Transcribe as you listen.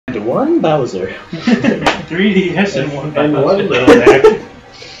and one Bowser. 3DS and one little neck.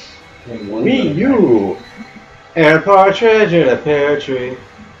 Wii U. Airport treasure, a pear tree.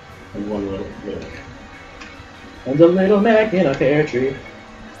 And one little. And a little Mac in a pear tree.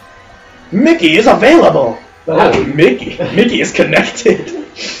 Mickey is available! Oh, Mickey. Mickey is connected.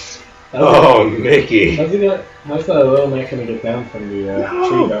 Oh, Mickey. How's the little Mac gonna get down from the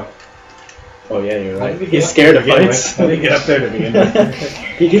tree though? Oh yeah, you're right. He's scared of heights. How did he get up there to begin with?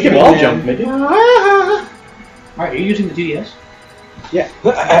 He can wall jump, Mickey. Alright, you're using the 2DS? Yeah.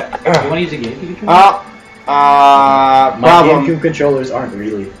 You want to use a GameCube controller? My problem. GameCube controllers aren't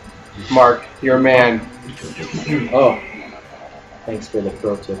really. Mark, you're a man. Oh. Thanks for the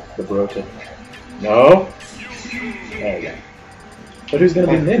pro tip. The bro tip. No. There we go. But who's gonna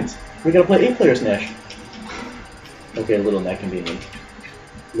be Mint? We gotta play 8-player Smash. Okay, Little Neck can be Mint.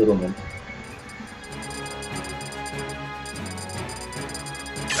 Little Mint.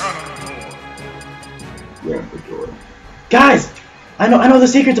 Guys! I know the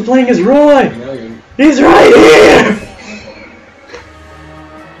secret to playing as Roy! He's right here!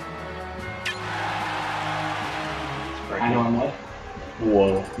 I know I'm what?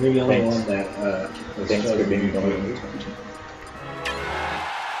 Whoa. Maybe the only Thanks. one that Thanks for being going.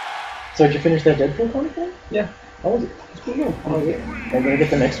 So did you finish that Deadpool comic then? Yeah. How was it? It's pretty good. I'm gonna get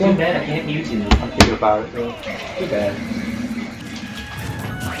the next Too one. bad I can't mute you. I'm thinking about it. Too bad.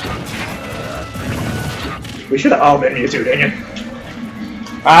 We should have all been Mewtwo, dang it.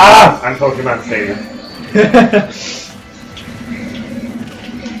 Ah! I'm Pokemon Stadium.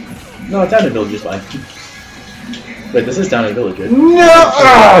 No, Town and Village is fine. Wait, this is Town and Village, right?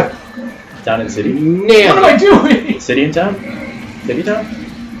 No! Town and City? Nailed What am I doing? City and Town? City Town?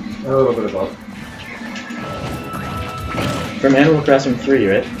 A little bit of both. From Animal Crossing 3,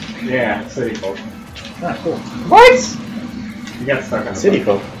 right? Yeah, City Folk. Ah, cool. What? You got stuck on the City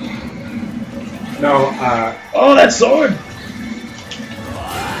folk. No, Oh, that sword!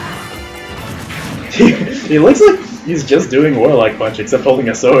 He looks like he's just doing Warlock Punch, except holding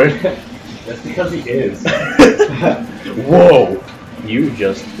a sword. that's because he is. Whoa! You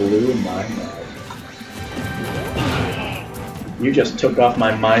just blew my mind. You just took off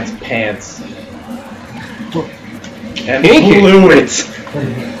my mind's pants. And blew it!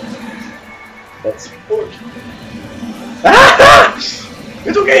 That's sport. Ah!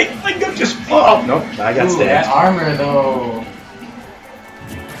 It's okay! I got just fall! Nope, I got Ooh, stabbed. that armor though.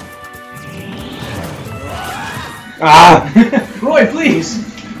 Ah! Roy, please!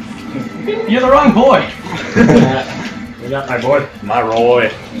 You're the wrong boy! You got my boy. My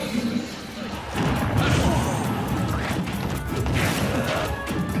Roy.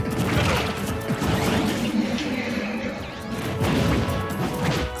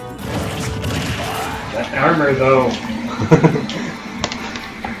 That armor though.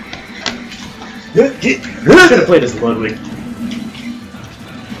 Should have played as Ludwig.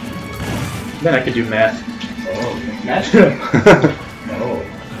 Then I could do math. Oh. Match? Oh.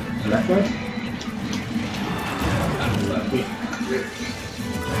 Math right?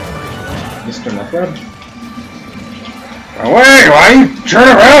 Mr. Math Rod? Away, Wayne! Turn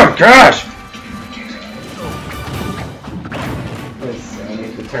around, gosh! I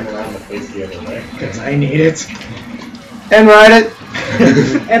need to turn around and face the other way. Because I need it. And ride it!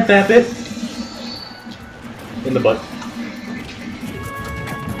 And tap it. In the butt.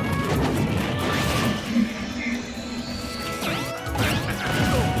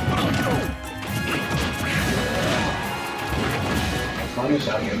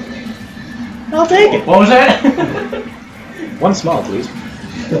 I'll take it. What was that? One small, please.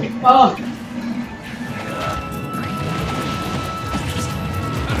 Oh!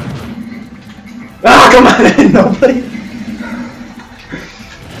 Ah, come on! Nobody.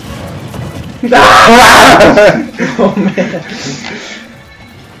 Ah! Oh man.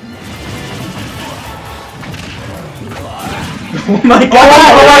 Oh my god!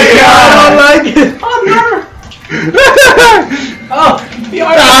 Oh my god! I don't like it! Oh, no! Oh, the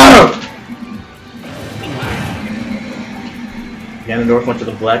armor! Ah! Ganondorf went to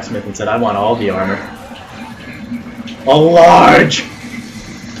the blacksmith and said, I want all the armor. A large!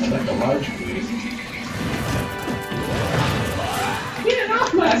 I'd like a large, please. Get it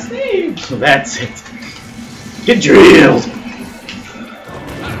off my stage! So that's it. Get drilled!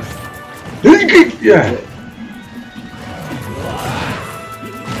 Yeah.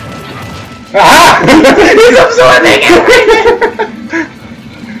 Aha! He's absorbing everything!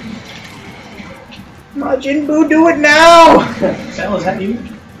 Majin Buu, do it now! Sal, is that you?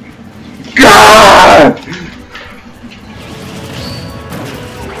 God!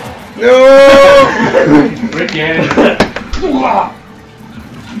 No! Wicked!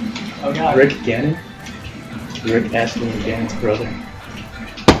 Oh god. Rick Gannon? Rick Astley and Gannon's brother.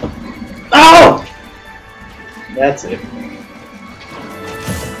 Oh! That's it.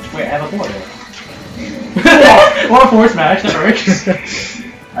 Wait, I have a 4 there. Or a 4 smash, that works.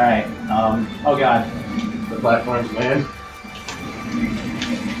 Alright, oh god. The platforms, man.